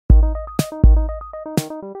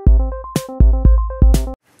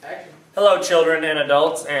Hello children and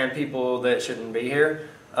adults and people that shouldn't be here,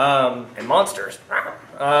 and monsters.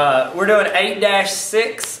 We're doing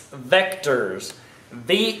 8-6 vectors.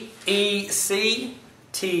 V-E-C-T-O-R-S.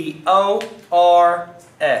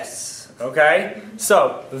 Okay?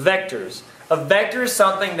 So, vectors. A vector is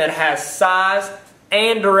something that has size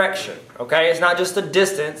and direction. Okay? It's not just a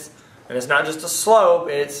distance, and it's not just a slope,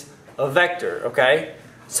 it's a vector. Okay?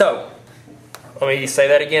 So, let me say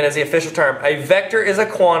that again as the official term. A vector is a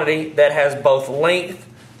quantity that has both length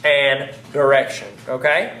and direction.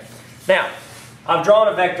 Okay? Now, I've drawn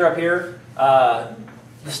a vector up here. The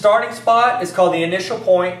starting spot is called the initial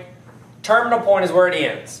point. Terminal point is where it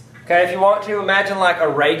ends. Okay? If you want to imagine like a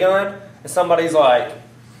ray gun, and somebody's like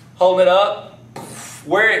holding it up,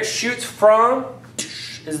 where it shoots from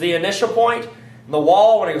is the initial point. And the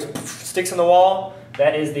wall, when it goes sticks in the wall,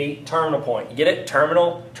 that is the terminal point. You get it?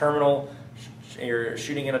 Terminal, terminal. You're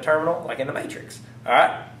shooting in a terminal, like in the Matrix. Alright?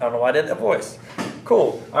 I don't know why I did that voice.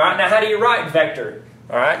 Cool. Alright, now how do you write vector?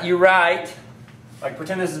 Alright, you write, like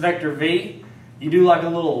pretend this is vector V. You do like a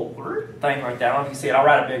little thing like that. I don't know if you see it. I'll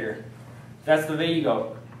write it bigger. If that's the V, you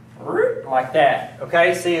go like that.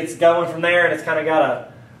 Okay? See, it's going from there and it's kind of got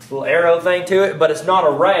a little arrow thing to it, but it's not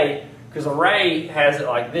a ray, because a ray has it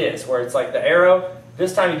like this, where it's like the arrow.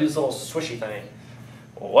 This time you do this little swishy thing.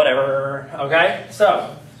 Whatever. Okay?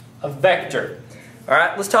 So, a vector.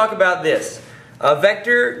 Alright, let's talk about this. A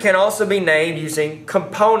vector can also be named using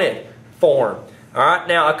component form. Alright,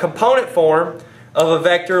 now a component form of a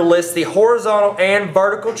vector lists the horizontal and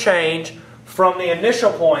vertical change from the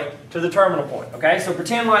initial point to the terminal point. Okay, so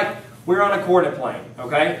pretend like we're on a coordinate plane.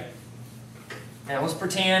 Okay, now let's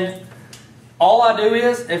pretend all I do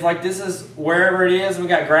is, if like this is wherever it is, and we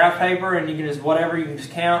got graph paper and you can just whatever, you can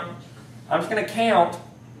just count. I'm just going to count.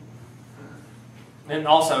 And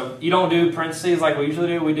also, you don't do parentheses like we usually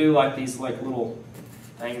do. We do like these like little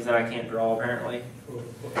things that I can't draw apparently.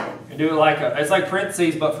 You do it like it's like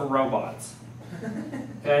parentheses but for robots.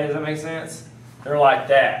 Okay, does that make sense? They're like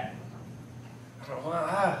that.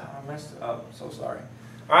 I messed it up. So sorry.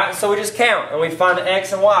 All right, so we just count and we find the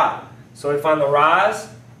x and y. So we find the rise.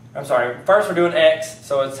 I'm sorry. First we're doing x,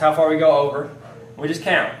 so it's how far we go over. We just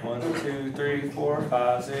count 1, 2, 3, 4,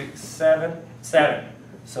 5, 6, 7, 7.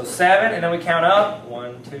 So 7, and then we count up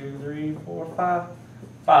 1, 2, 3, 4, 5,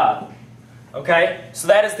 5. Okay, so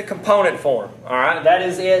that is the component form. All right, that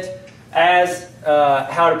is it as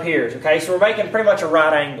how it appears. Okay, so we're making pretty much a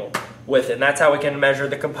right angle with it, and that's how we can measure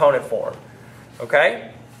the component form.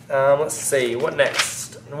 Okay, let's see what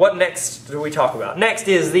next. What next do we talk about? Next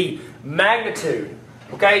is the magnitude.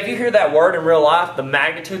 Okay, if you hear that word in real life, the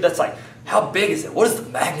magnitude, that's like, how big is it? What is the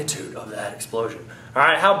magnitude of that explosion? All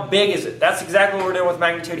right, how big is it? That's exactly what we're doing with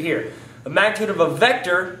magnitude here. The magnitude of a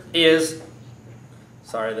vector is,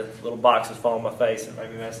 sorry, the little box is falling on my face and made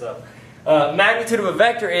me mess up. Magnitude of a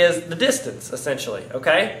vector is the distance, essentially.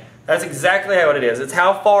 Okay, that's exactly what it is. It's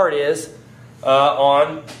how far it is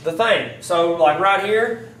on the thing. So, like right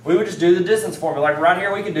here, we would just do the distance formula. Like right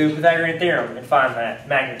here, we could do Pythagorean theorem and find that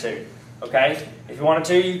magnitude. Okay, if you wanted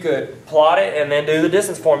to, you could plot it and then do the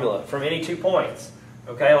distance formula from any 2 points.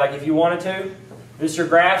 Okay, like if you wanted to. This is your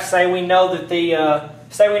graph. Say we know that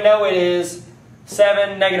say we know it is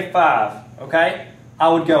 7, -5. Okay? I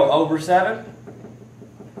would go over 7,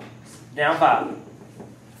 down 5.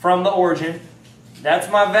 From the origin. That's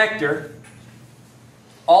my vector.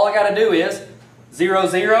 All I got to do is 0,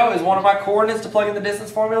 0 is one of my coordinates to plug in the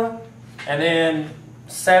distance formula. And then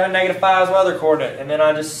 7, -5 is my other coordinate. And then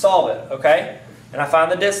I just solve it. Okay? And I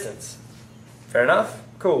find the distance. Fair enough?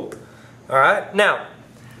 Cool. Alright. Now,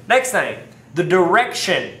 next thing. The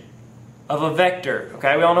direction of a vector.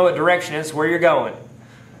 Okay, we all know what direction is, where you're going.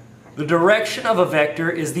 The direction of a vector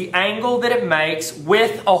is the angle that it makes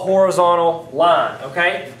with a horizontal line.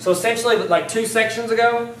 Okay, so essentially, like 2 sections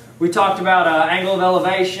ago, we talked about angle of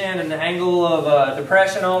elevation and the angle of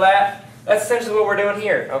depression, all that. That's essentially what we're doing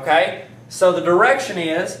here. Okay, so the direction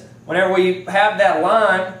is whenever we have that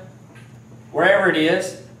line, wherever it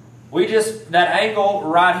is, we just that angle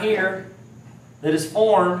right here that is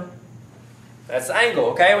formed. That's the angle,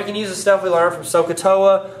 okay? We can use the stuff we learned from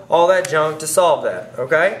SOHCAHTOA, all that junk to solve that,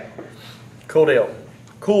 okay? Cool deal.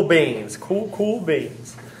 Cool beans. Cool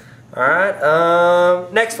beans. Alright,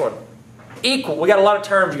 next one. Equal. We got a lot of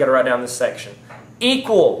terms you got to write down in this section.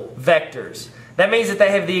 Equal vectors. That means that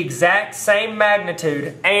they have the exact same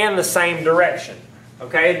magnitude and the same direction.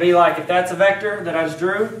 Okay, it'd be like if that's a vector that I just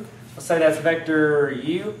drew, let's say that's vector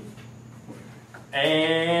U,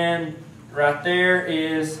 and right there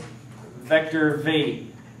is vector V.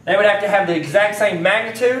 They would have to have the exact same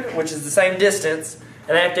magnitude, which is the same distance,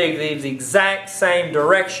 and they have to have the exact same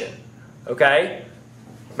direction. Okay?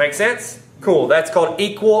 Make sense? Cool. That's called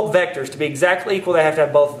equal vectors. To be exactly equal, they have to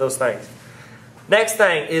have both of those things. Next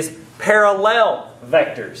thing is parallel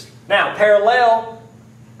vectors. Now, parallel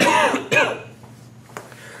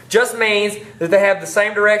just means that they have the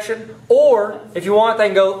same direction, or if you want, they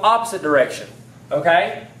can go opposite direction.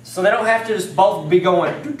 Okay? So they don't have to just both be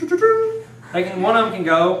going. They can, one of them can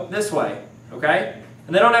go this way. Okay?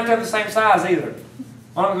 And they don't have to have the same size either.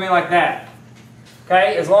 One of them can be like that.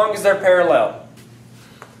 Okay? As long as they're parallel.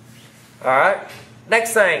 Alright?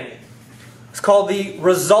 Next thing. It's called the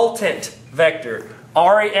resultant vector.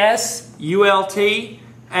 R-E-S-U-L-T-A-N-T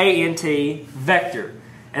vector.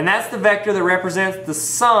 And that's the vector that represents the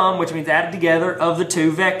sum, which means added together, of the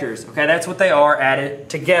two vectors. Okay, that's what they are, added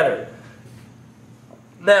together.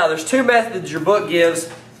 Now, there's two methods your book gives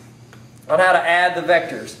on how to add the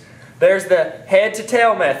vectors. There's the head to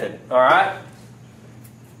tail method, alright?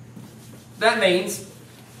 That means,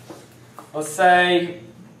 let's say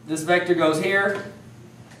this vector goes here,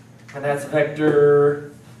 and that's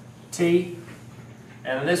vector T.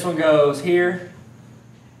 And then this one goes here,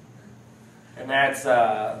 and that's,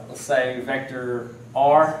 let's say, vector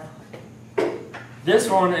R. This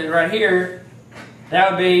one is right here,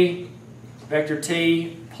 that would be vector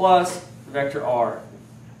T plus vector R.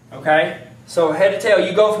 Okay? So head to tail,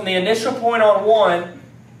 you go from the initial point on one,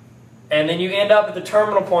 and then you end up at the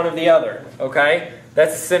terminal point of the other. Okay?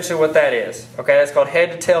 That's essentially what that is. Okay? That's called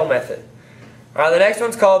head to tail method. Alright, the next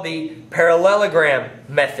one's called the parallelogram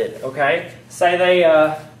method. Okay? Say they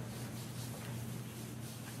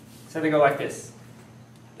go like this.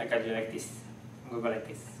 Like I do like this. We'll go like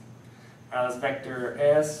this. Alright, that's vector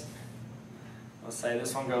S. Let's say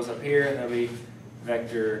this one goes up here, and that'll be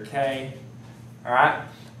vector K. Alright?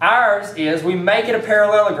 Ours is, we make it a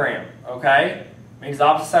parallelogram. Okay? Means the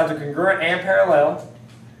opposite sides are congruent and parallel.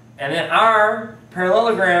 And then our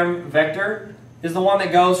parallelogram vector is the one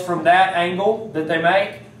that goes from that angle that they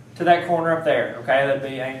make to that corner up there. Okay? That'd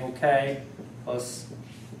be angle K plus,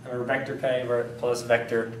 or vector K plus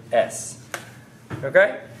vector S.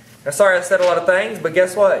 Okay? Now, sorry I said a lot of things, but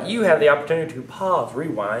guess what? You have the opportunity to pause,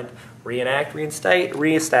 rewind, reenact, reinstate,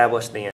 reestablish the end.